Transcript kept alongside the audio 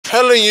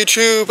Hello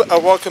YouTube,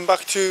 and welcome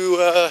back to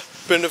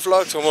Brenda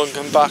Vlogs, and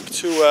welcome back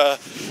to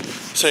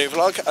Sunny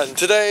Vlog. And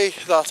today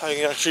that I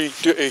can actually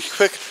do a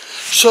quick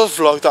short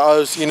vlog that I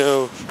was,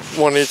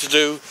 wanted to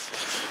do.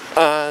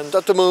 And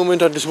at the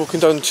moment I'm just walking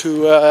down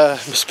to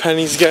Miss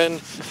Pennies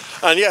again.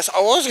 And yes,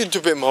 I was going to do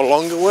a bit more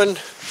longer one,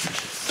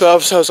 but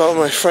obviously I was out with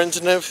my friends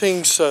and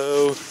everything,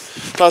 so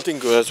that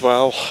didn't go as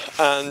well.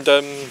 And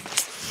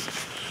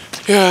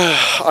yeah,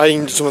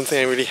 just one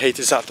thing I really hate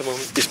is at the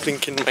moment is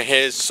blinking. My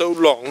hair is so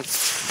long,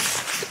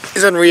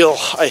 it's unreal.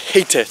 I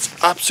hate it,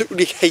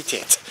 absolutely hate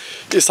it.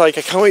 It's like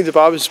I can't wait the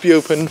barbers to be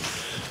open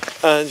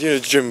and the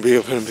gym be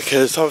open,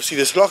 because obviously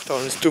this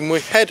lockdown is doing my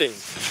head in.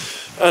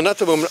 And at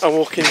the moment I'm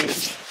walking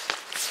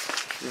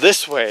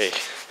this way,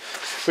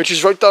 which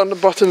is right down the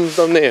bottom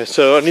down there.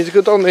 So I need to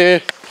go down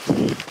there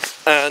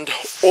and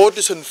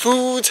order some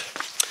food,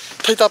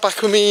 take that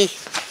back with me,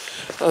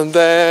 and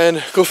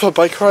then go for a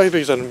bike ride,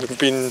 because I haven't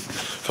been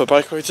for a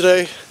bike ride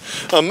today.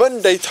 On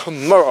Monday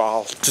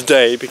tomorrow,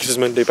 today, because it's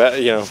Monday, but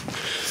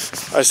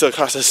I still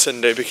class as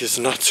Sunday because it's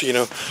not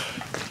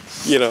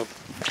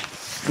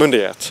Monday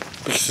yet,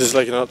 because it's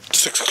like not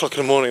 6 o'clock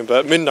in the morning,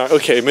 but midnight.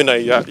 Okay,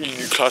 midnight. Yeah,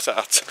 you class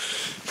at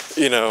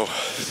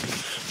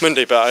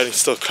Monday, but I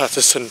still class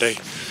as Sunday.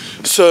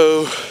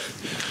 So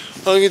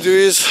all I'm gonna do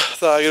is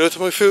that I go to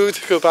my food,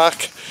 go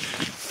back,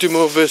 do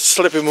more of a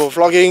slightly more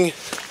vlogging,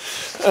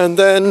 and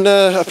then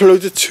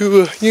upload it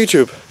to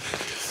YouTube.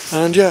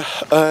 And yeah,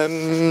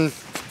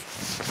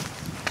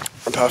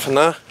 apart from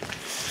that,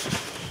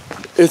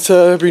 it's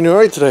been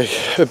alright today.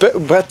 A bit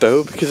wet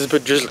though, because it's a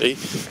bit drizzly,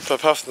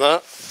 but apart from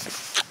that,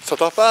 it's not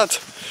that bad.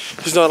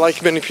 There's not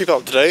like many people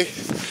out today.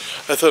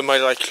 I thought it might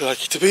like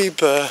it to be,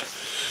 but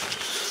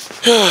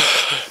yeah.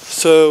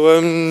 So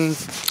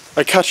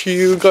I catch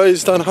you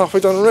guys down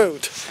halfway down the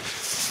road.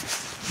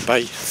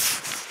 Bye.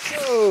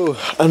 Oh,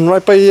 and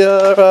right by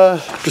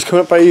just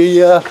coming up by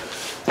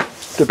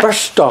the bus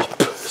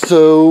stop.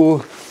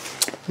 So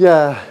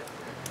yeah,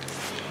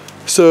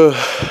 so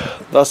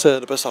that's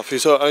the bus stop.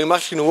 So I'm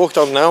actually gonna walk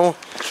down now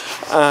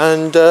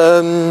and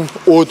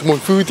order more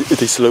food if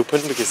they still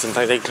open, because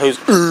sometimes they close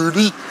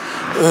early.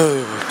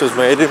 Does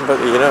my head in, but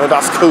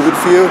that's COVID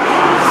for you.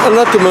 And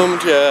at the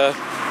moment, yeah,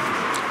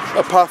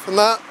 apart from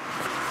that,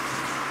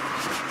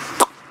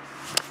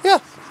 yeah,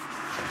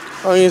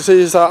 all I'm going to say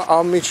is that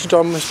I'll meet you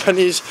down Miss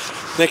Pennies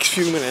next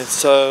few minutes,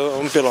 so I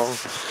won't be long.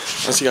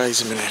 I'll see you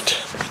guys in a minute.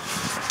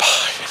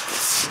 Bye.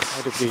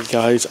 By the way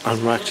guys,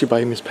 I'm actually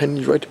by Miss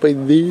Pennies, right by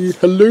there.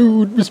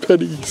 Hello Miss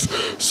Pennies.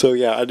 So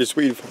yeah, I just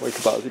waited for my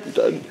kebab to be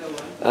done.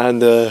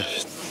 And the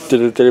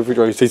delivery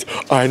driver says,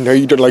 I know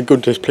you don't like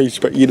going to this place,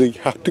 but you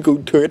have to go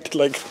to it,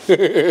 like,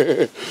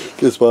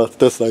 guess what,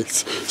 that's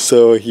nice.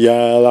 So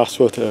yeah, that's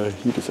what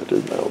he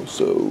decided now,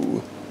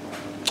 so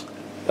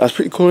that's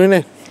pretty cool, isn't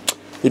it?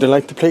 You don't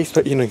like the place,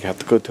 but you have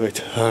to go to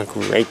it.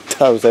 Great,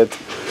 how's it?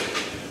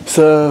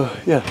 So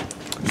yeah,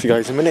 see you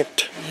guys in a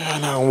minute. Yeah,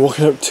 now I'm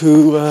walking up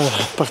to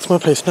back to my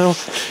place now.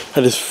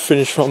 I just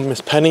finished from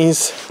Miss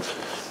Pennies,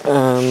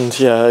 and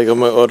yeah, I got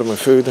my order, my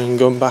food, and I'm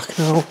going back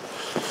now.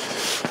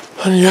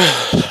 And yeah,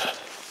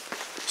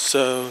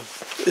 so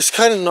it's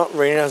kind of not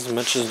raining as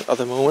much as at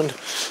the moment,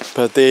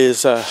 but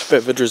there's a bit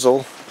of a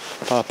drizzle.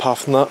 But apart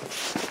from that,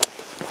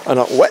 I'm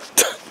not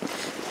wet.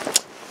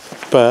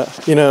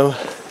 But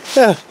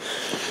yeah,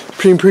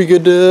 pretty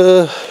good.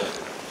 To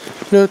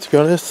be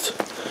honest.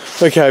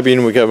 Okay, I've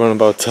been waking up around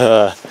about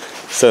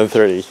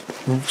 7:30.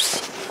 Oops.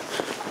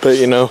 But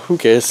who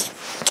cares?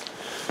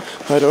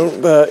 I don't.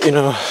 But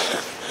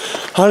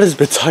I'm just a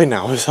bit tired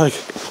now. It's like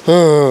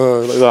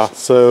that.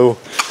 So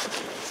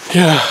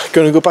yeah,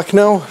 gonna go back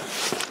now.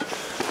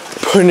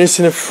 Putting this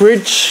in the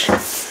fridge,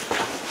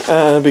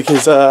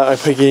 because I'm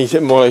probably eat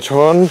it more later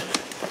on.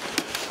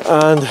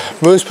 And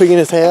most people are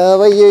gonna say, "Oh,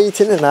 well, you're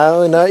eating it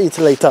now and not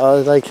eating later." I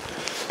was like,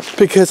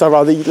 because I'd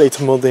rather eat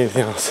later more than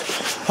anything else.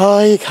 Oh,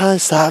 you can't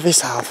starve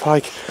yourself.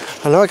 Like,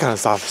 I know I can't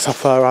starve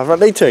myself, but I'd rather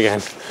later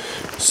again.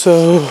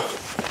 So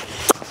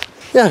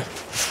yeah,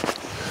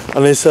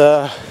 and it's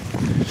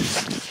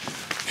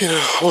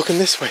walking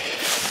this way,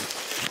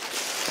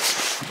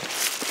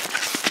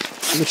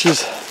 which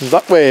is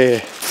that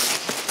way.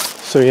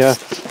 So yeah,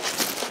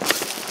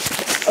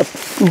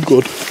 oh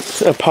good.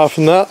 Apart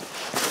from that,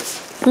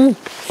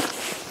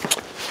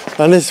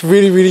 and it's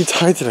really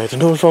tired today. I don't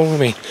know what's wrong with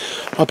me.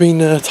 I've been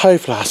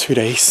tired for the last few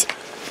days.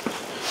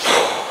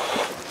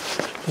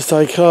 It's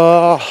like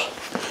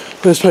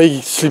let's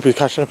play sleep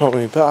catching up on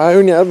me, but I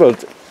only had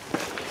about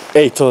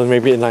 8 or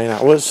maybe 9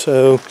 hours,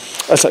 so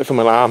that's like for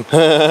my alarm.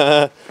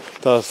 That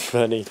was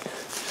funny,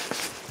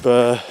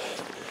 but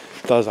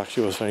that was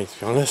actually was funny, to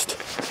be honest.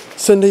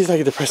 Sunday's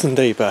like a depressing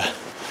day, but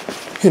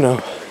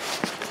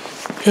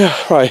yeah,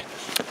 right.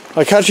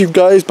 I'll catch you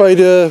guys by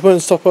the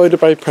stop by the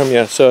bike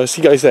premiere, so I'll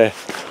see you guys there.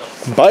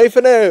 Bye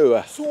for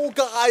now. So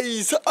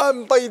guys,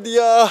 I'm by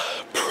the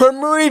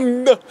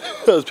premiering.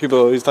 As people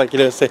always like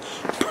say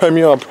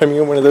premiere or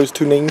premiere, one of those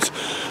two names.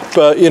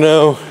 But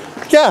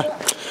yeah,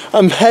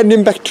 I'm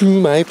heading back to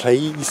my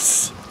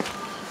place.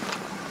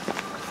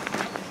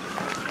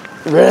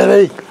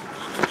 Really?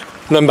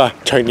 number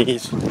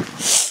Chinese.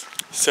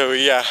 So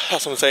yeah,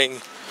 that's what I'm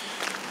saying.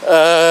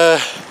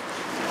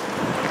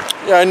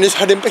 Yeah, I'm just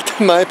heading back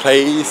to my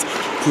place.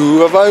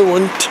 Whoever I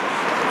want,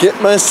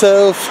 get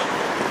myself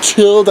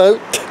chilled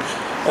out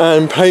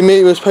and play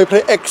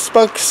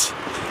Xbox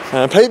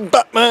and play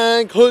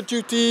Batman, Call of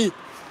Duty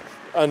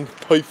and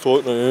play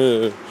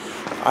Fortnite.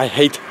 I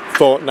hate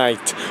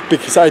Fortnite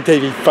because I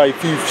daily 5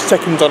 few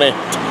seconds on it.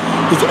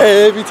 Because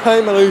every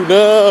time I'm like,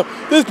 no,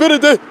 this better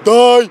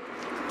die.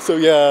 So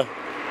yeah,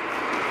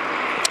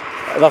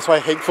 that's why I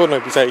hate Fortnite,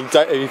 because I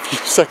die every few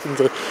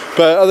seconds.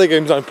 But other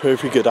games I'm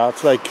perfectly good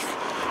at, like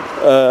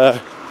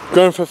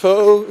Grand Theft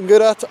Auto I'm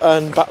good at,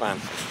 and Batman.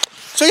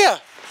 So yeah,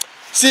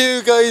 see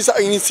you guys.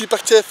 I'm going to see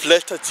back to the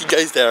flat. I'll see you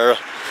guys there.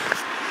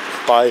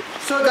 Bye.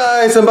 So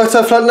guys, I'm back to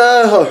the flat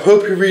now. I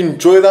hope you really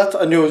enjoyed that.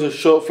 I knew it was a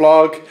short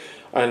vlog.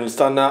 I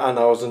understand that, and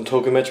I wasn't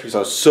talking much because I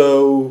was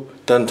so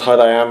done tired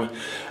I am.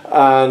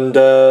 And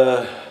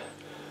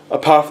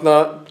apart from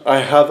that, I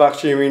have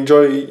actually really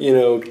enjoyed, you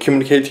know,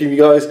 communicating with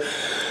you guys.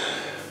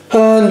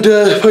 And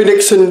by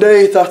next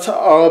Sunday, that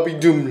I'll be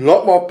doing a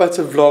lot more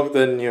better vlog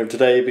than, you know,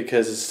 today,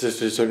 because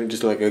it's only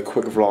just like a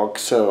quick vlog.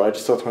 So I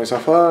just thought to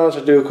myself, oh, I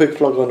should do a quick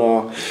vlog or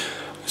not.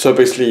 So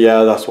basically,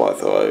 yeah, that's what I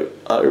thought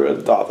I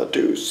would rather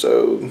do.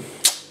 So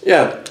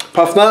yeah,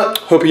 apart from that,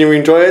 hope you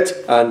enjoy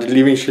it, and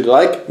leaving a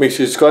like, make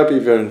sure you subscribe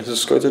if you haven't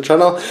subscribed to the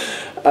channel.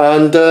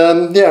 And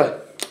yeah,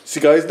 see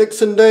you guys next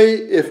Sunday.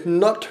 If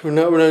not, we're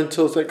not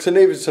until next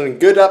Sunday. If something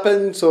good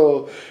happens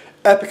or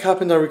epic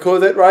happens, I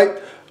record it, right?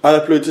 I'll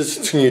upload this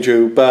to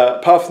YouTube. But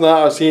apart from that,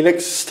 I'll see you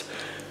next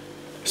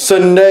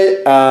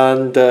Sunday.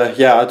 And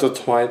yeah, I don't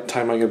know what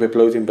time I'm going to be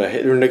uploading, but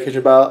hit the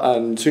notification bell,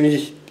 and as soon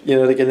as you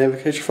know they get a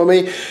notification from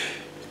me,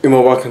 you're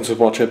more welcome to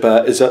watch it.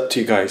 But it's up to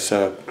you guys.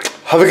 So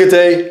have a good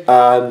day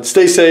and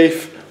stay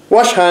safe.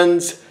 Wash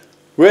hands,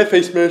 wear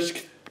face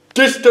mask,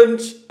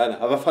 distance, and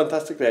have a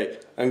fantastic day.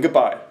 And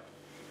goodbye.